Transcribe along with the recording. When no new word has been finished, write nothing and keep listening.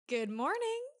Good morning.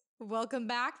 Welcome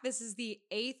back. This is the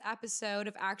 8th episode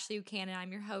of Actually You Can, and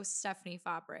I'm your host, Stephanie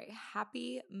Fabre.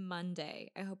 Happy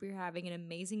Monday. I hope you're having an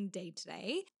amazing day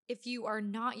today. If you are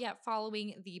not yet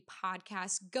following the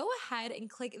podcast, go ahead and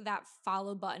click that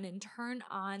follow button and turn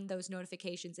on those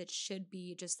notifications. It should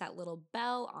be just that little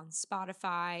bell on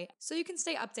Spotify so you can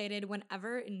stay updated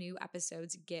whenever new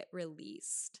episodes get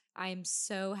released. I am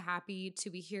so happy to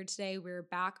be here today. We're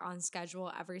back on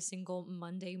schedule every single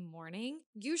Monday morning.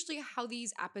 Usually, how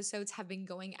these episodes have been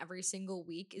going every single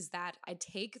week is that I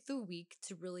take the week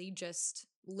to really just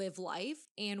live life,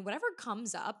 and whatever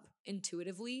comes up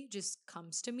intuitively just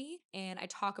comes to me, and I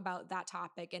talk about that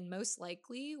topic, and most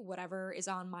likely whatever is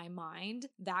on my mind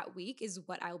that week is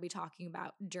what I will be talking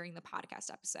about during the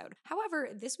podcast episode. However,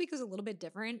 this week was a little bit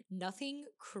different. Nothing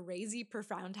crazy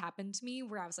profound happened to me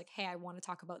where I was like, hey, I want to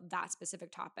talk about that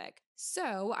specific topic.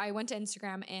 So I went to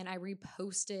Instagram and I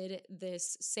reposted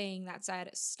this saying that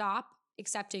said, stop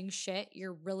accepting shit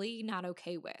you're really not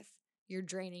okay with. You're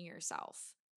draining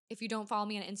yourself. If you don't follow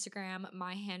me on Instagram,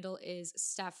 my handle is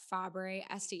Steph Fabre,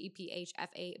 StephFabry.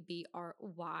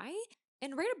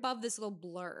 And right above this little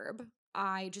blurb,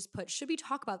 I just put, should we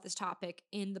talk about this topic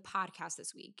in the podcast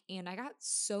this week? And I got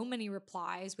so many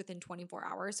replies within 24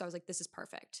 hours. So I was like, this is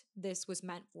perfect. This was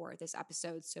meant for this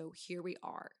episode. So here we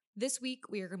are. This week,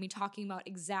 we are going to be talking about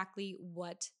exactly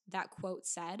what that quote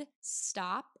said.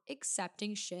 Stop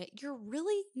accepting shit you're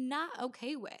really not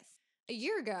okay with. A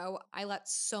year ago, I let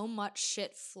so much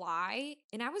shit fly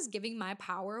and I was giving my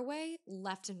power away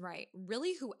left and right.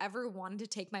 Really, whoever wanted to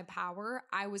take my power,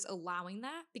 I was allowing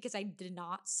that because I did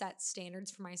not set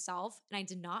standards for myself and I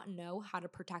did not know how to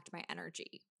protect my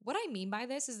energy. What I mean by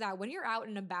this is that when you're out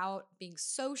and about being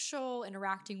social,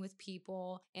 interacting with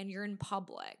people, and you're in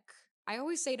public, I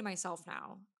always say to myself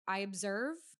now, I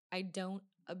observe, I don't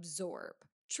absorb.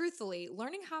 Truthfully,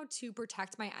 learning how to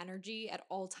protect my energy at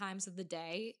all times of the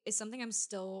day is something I'm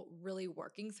still really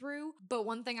working through. But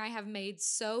one thing I have made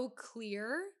so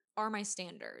clear are my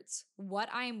standards, what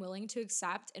I am willing to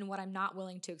accept and what I'm not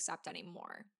willing to accept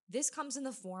anymore. This comes in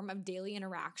the form of daily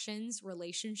interactions,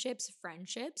 relationships,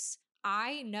 friendships.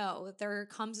 I know that there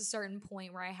comes a certain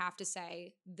point where I have to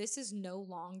say, this is no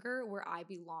longer where I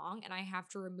belong, and I have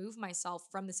to remove myself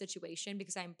from the situation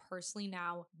because I'm personally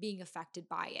now being affected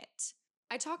by it.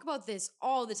 I talk about this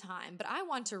all the time, but I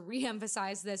want to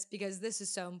re-emphasize this because this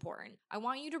is so important. I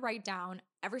want you to write down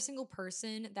every single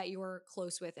person that you're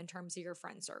close with in terms of your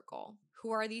friend circle.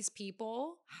 Who are these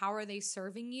people? How are they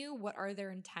serving you? What are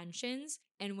their intentions?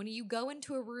 And when you go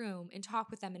into a room and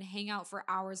talk with them and hang out for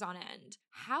hours on end,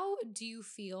 how do you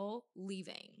feel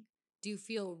leaving? Do you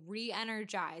feel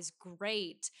re-energized?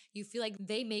 Great. You feel like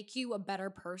they make you a better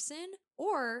person?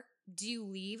 Or do you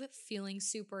leave feeling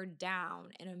super down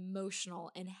and emotional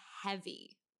and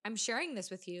heavy? I'm sharing this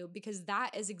with you because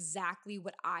that is exactly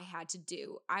what I had to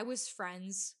do. I was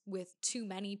friends with too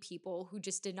many people who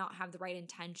just did not have the right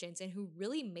intentions and who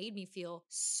really made me feel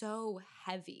so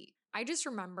heavy. I just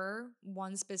remember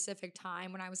one specific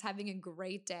time when I was having a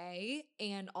great day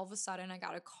and all of a sudden I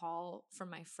got a call from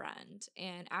my friend.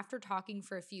 And after talking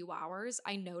for a few hours,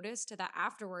 I noticed that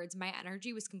afterwards my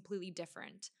energy was completely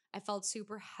different. I felt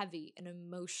super heavy and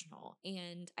emotional,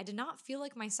 and I did not feel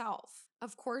like myself.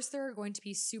 Of course, there are going to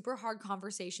be super hard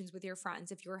conversations with your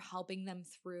friends if you're helping them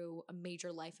through a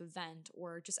major life event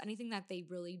or just anything that they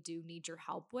really do need your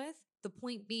help with. The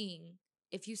point being,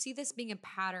 if you see this being a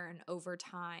pattern over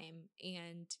time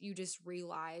and you just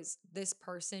realize this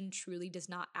person truly does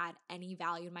not add any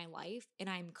value in my life and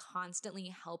I'm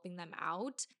constantly helping them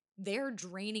out, they're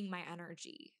draining my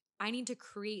energy. I need to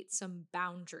create some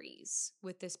boundaries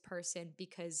with this person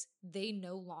because they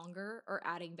no longer are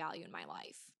adding value in my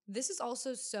life. This is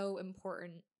also so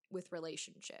important with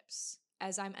relationships.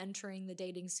 As I'm entering the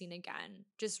dating scene again,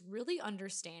 just really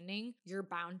understanding your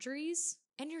boundaries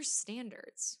and your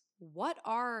standards. What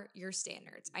are your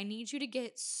standards? I need you to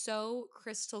get so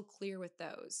crystal clear with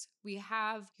those. We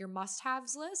have your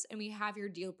must-haves list and we have your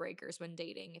deal breakers when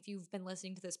dating. If you've been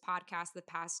listening to this podcast the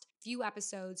past few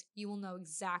episodes, you will know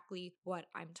exactly what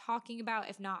I'm talking about.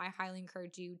 If not, I highly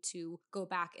encourage you to go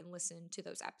back and listen to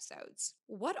those episodes.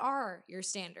 What are your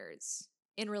standards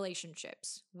in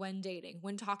relationships, when dating,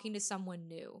 when talking to someone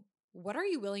new? What are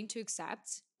you willing to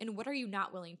accept and what are you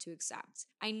not willing to accept?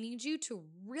 I need you to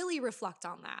really reflect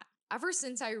on that. Ever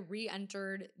since I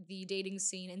re-entered the dating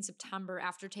scene in September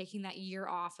after taking that year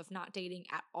off of not dating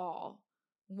at all,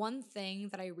 one thing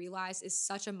that I realized is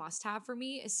such a must-have for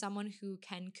me is someone who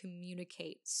can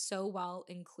communicate so well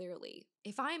and clearly.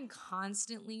 If I am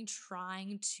constantly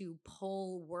trying to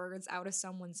pull words out of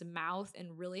someone's mouth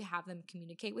and really have them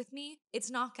communicate with me,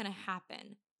 it's not going to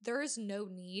happen. There is no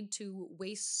need to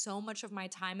waste so much of my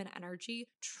time and energy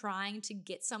trying to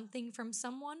get something from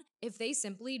someone if they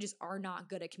simply just are not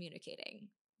good at communicating.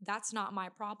 That's not my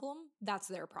problem, that's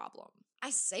their problem. I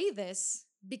say this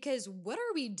because what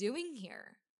are we doing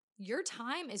here? Your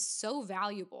time is so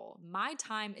valuable. My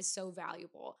time is so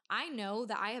valuable. I know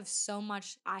that I have so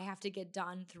much I have to get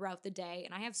done throughout the day,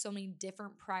 and I have so many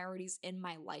different priorities in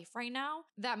my life right now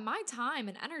that my time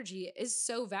and energy is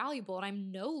so valuable, and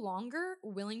I'm no longer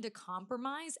willing to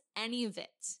compromise any of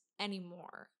it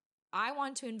anymore. I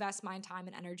want to invest my time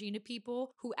and energy into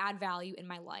people who add value in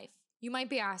my life. You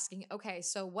might be asking, okay,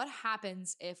 so what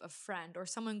happens if a friend or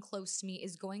someone close to me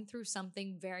is going through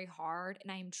something very hard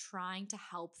and I am trying to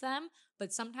help them,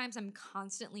 but sometimes I'm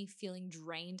constantly feeling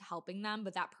drained helping them,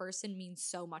 but that person means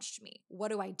so much to me. What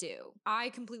do I do? I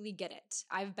completely get it.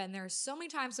 I've been there so many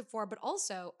times before, but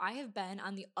also I have been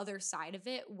on the other side of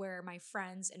it where my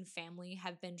friends and family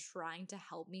have been trying to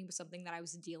help me with something that I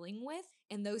was dealing with.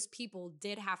 And those people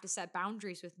did have to set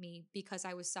boundaries with me because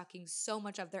I was sucking so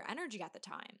much of their energy at the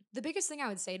time. The biggest thing I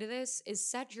would say to this is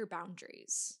set your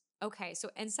boundaries. Okay, so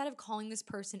instead of calling this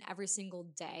person every single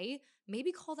day,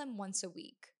 maybe call them once a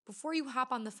week. Before you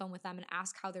hop on the phone with them and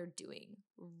ask how they're doing,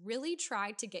 really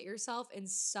try to get yourself in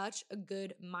such a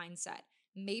good mindset.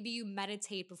 Maybe you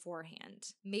meditate beforehand.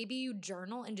 Maybe you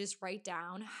journal and just write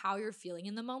down how you're feeling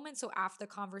in the moment. So after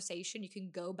the conversation, you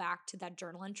can go back to that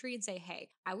journal entry and say, hey,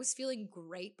 I was feeling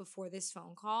great before this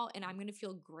phone call and I'm gonna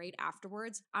feel great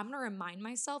afterwards. I'm gonna remind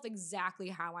myself exactly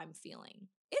how I'm feeling.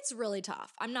 It's really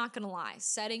tough. I'm not gonna lie.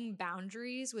 Setting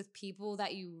boundaries with people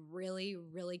that you really,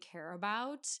 really care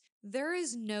about, there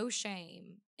is no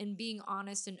shame in being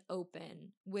honest and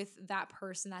open with that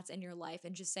person that's in your life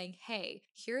and just saying, hey,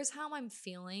 here's how I'm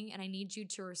feeling, and I need you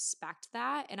to respect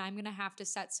that. And I'm gonna have to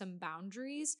set some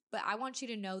boundaries, but I want you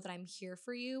to know that I'm here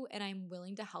for you and I'm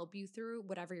willing to help you through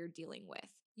whatever you're dealing with.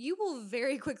 You will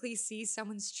very quickly see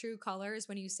someone's true colors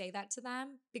when you say that to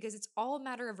them because it's all a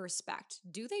matter of respect.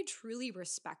 Do they truly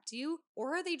respect you,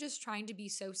 or are they just trying to be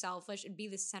so selfish and be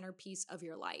the centerpiece of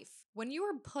your life? When you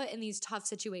are put in these tough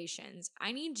situations,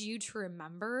 I need you to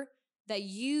remember that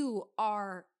you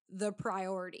are the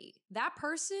priority. That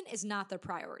person is not the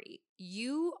priority.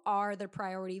 You are the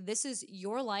priority. This is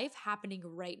your life happening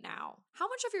right now. How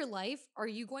much of your life are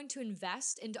you going to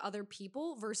invest into other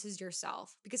people versus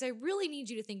yourself? Because I really need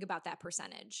you to think about that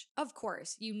percentage. Of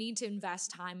course, you need to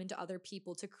invest time into other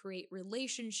people to create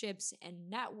relationships and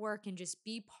network and just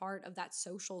be part of that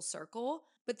social circle.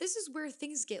 But this is where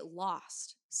things get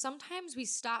lost. Sometimes we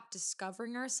stop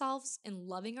discovering ourselves and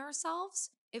loving ourselves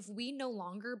if we no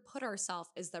longer put ourselves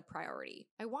as the priority.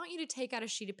 I want you to take out a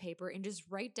sheet of paper and just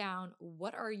write down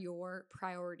what are your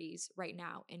priorities right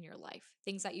now in your life,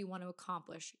 things that you want to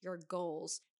accomplish, your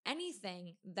goals,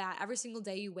 anything that every single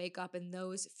day you wake up and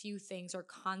those few things are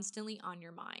constantly on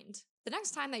your mind. The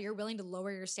next time that you're willing to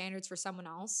lower your standards for someone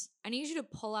else, I need you to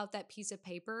pull out that piece of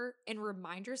paper and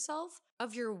remind yourself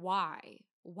of your why.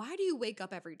 Why do you wake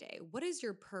up every day? What is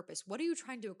your purpose? What are you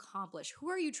trying to accomplish? Who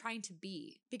are you trying to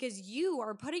be? Because you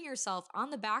are putting yourself on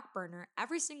the back burner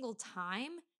every single time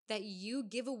that you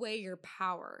give away your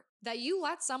power, that you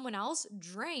let someone else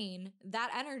drain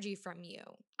that energy from you.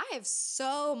 I have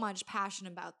so much passion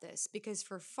about this because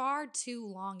for far too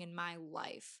long in my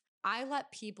life, I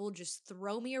let people just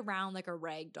throw me around like a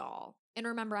rag doll. And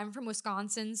remember, I'm from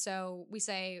Wisconsin, so we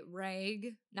say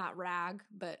rag, not rag,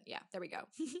 but yeah, there we go.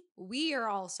 We are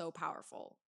all so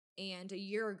powerful. And a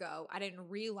year ago, I didn't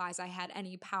realize I had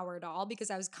any power at all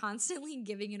because I was constantly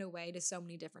giving it away to so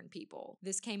many different people.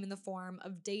 This came in the form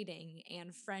of dating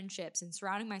and friendships and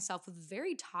surrounding myself with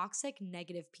very toxic,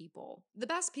 negative people. The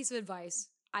best piece of advice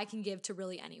I can give to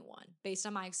really anyone, based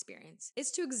on my experience,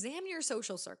 is to examine your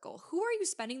social circle. Who are you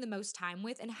spending the most time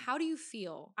with, and how do you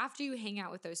feel after you hang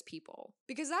out with those people?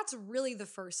 Because that's really the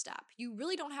first step. You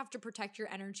really don't have to protect your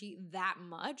energy that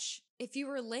much if you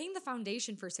are laying the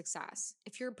foundation for success,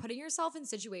 if you're putting yourself in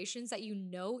situations that you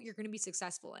know you're going to be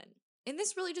successful in. And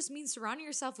this really just means surrounding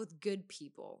yourself with good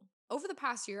people. Over the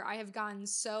past year, I have gotten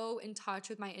so in touch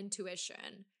with my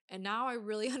intuition. And now I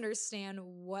really understand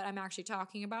what I'm actually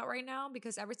talking about right now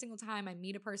because every single time I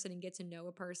meet a person and get to know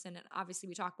a person, and obviously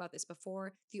we talked about this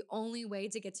before, the only way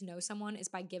to get to know someone is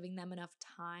by giving them enough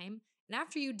time. And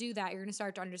after you do that, you're gonna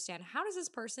start to understand, how does this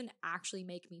person actually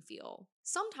make me feel?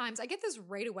 Sometimes I get this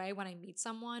right away when I meet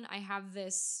someone. I have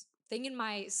this thing in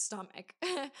my stomach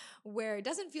where it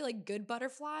doesn't feel like good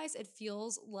butterflies. It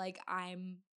feels like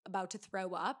I'm about to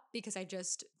throw up because I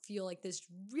just feel like this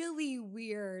really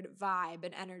weird vibe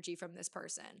and energy from this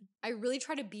person. I really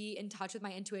try to be in touch with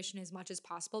my intuition as much as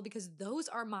possible because those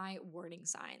are my warning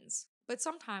signs. But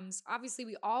sometimes, obviously,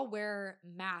 we all wear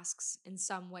masks in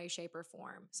some way, shape, or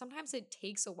form. Sometimes it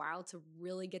takes a while to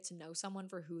really get to know someone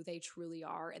for who they truly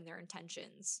are and their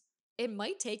intentions. It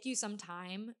might take you some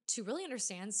time to really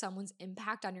understand someone's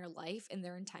impact on your life and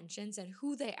their intentions and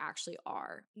who they actually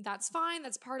are. That's fine,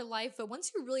 that's part of life, but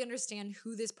once you really understand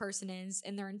who this person is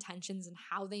and their intentions and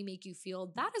how they make you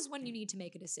feel, that is when you need to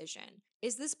make a decision.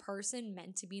 Is this person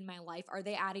meant to be in my life? Are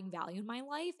they adding value in my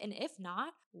life? And if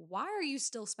not, why are you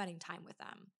still spending time with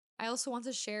them? I also want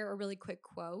to share a really quick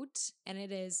quote, and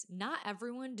it is, "Not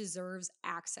everyone deserves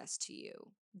access to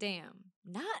you." Damn,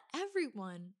 not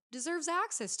everyone deserves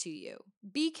access to you.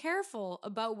 Be careful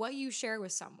about what you share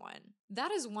with someone.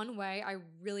 That is one way I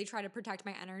really try to protect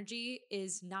my energy,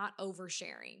 is not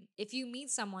oversharing. If you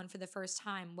meet someone for the first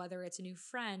time, whether it's a new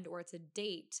friend or it's a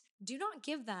date, do not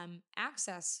give them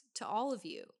access to all of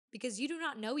you because you do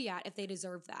not know yet if they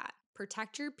deserve that.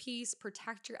 Protect your peace,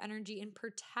 protect your energy, and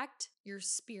protect your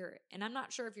spirit. And I'm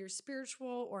not sure if you're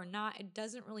spiritual or not, it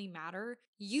doesn't really matter.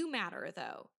 You matter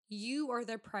though. You are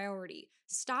the priority.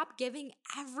 Stop giving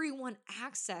everyone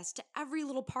access to every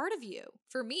little part of you.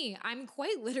 For me, I'm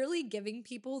quite literally giving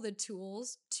people the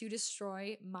tools to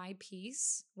destroy my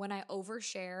peace when I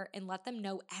overshare and let them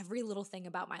know every little thing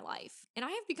about my life. And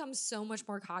I have become so much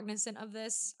more cognizant of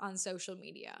this on social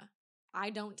media. I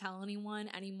don't tell anyone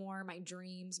anymore my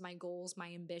dreams, my goals,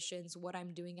 my ambitions, what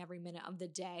I'm doing every minute of the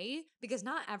day, because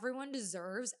not everyone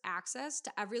deserves access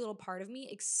to every little part of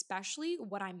me, especially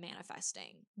what I'm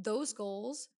manifesting. Those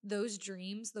goals, those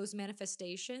dreams, those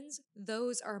manifestations,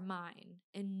 those are mine,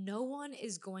 and no one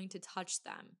is going to touch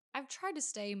them. I've tried to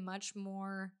stay much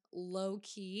more low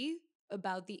key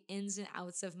about the ins and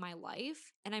outs of my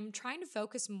life, and I'm trying to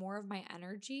focus more of my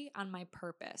energy on my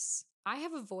purpose. I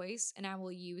have a voice and I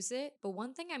will use it, but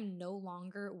one thing I'm no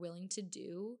longer willing to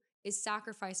do is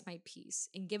sacrifice my peace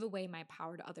and give away my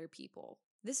power to other people.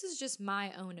 This is just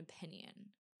my own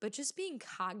opinion, but just being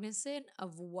cognizant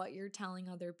of what you're telling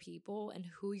other people and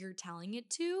who you're telling it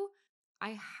to,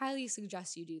 I highly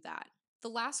suggest you do that. The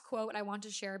last quote I want to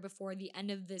share before the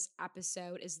end of this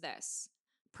episode is this: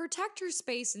 protect your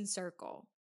space and circle.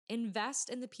 Invest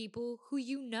in the people who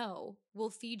you know will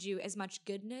feed you as much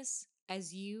goodness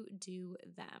as you do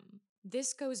them.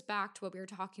 This goes back to what we were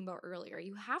talking about earlier.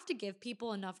 You have to give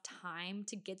people enough time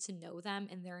to get to know them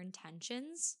and their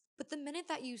intentions. But the minute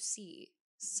that you see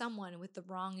someone with the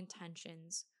wrong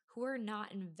intentions, who are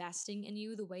not investing in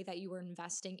you the way that you are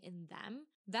investing in them,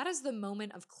 that is the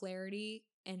moment of clarity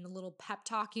and a little pep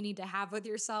talk you need to have with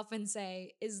yourself and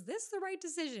say, is this the right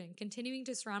decision? Continuing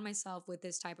to surround myself with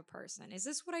this type of person. Is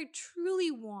this what I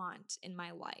truly want in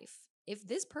my life? If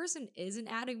this person isn't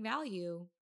adding value,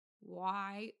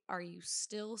 why are you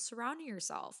still surrounding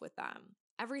yourself with them?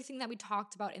 Everything that we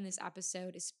talked about in this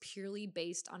episode is purely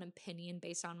based on opinion,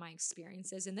 based on my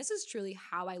experiences. And this is truly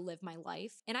how I live my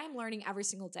life. And I'm learning every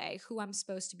single day who I'm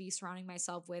supposed to be surrounding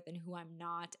myself with and who I'm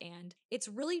not. And it's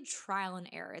really trial and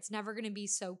error. It's never going to be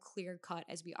so clear cut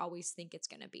as we always think it's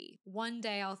going to be. One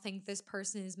day I'll think this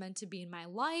person is meant to be in my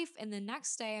life. And the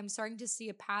next day I'm starting to see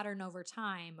a pattern over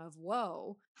time of,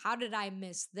 whoa, how did I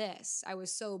miss this? I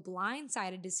was so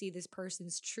blindsided to see this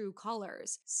person's true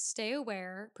colors. Stay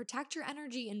aware, protect your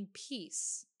energy and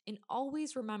peace, and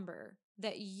always remember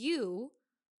that you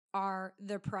are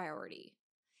the priority.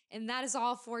 And that is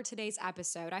all for today's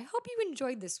episode. I hope you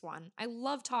enjoyed this one. I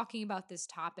love talking about this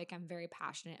topic. I'm very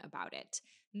passionate about it.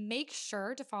 Make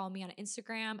sure to follow me on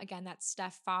Instagram. Again, that's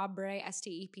Steph Fabry,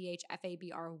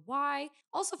 STEPHFABRY.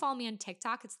 Also follow me on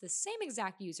TikTok. It's the same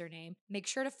exact username. Make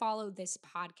sure to follow this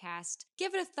podcast.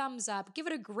 Give it a thumbs up. Give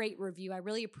it a great review. I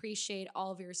really appreciate all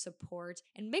of your support.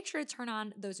 And make sure to turn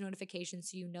on those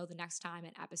notifications so you know the next time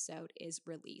an episode is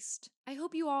released. I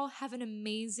hope you all have an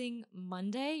amazing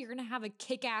Monday. You're going to have a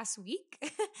kick-ass week.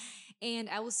 And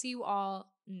I will see you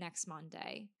all next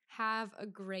Monday. Have a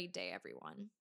great day, everyone.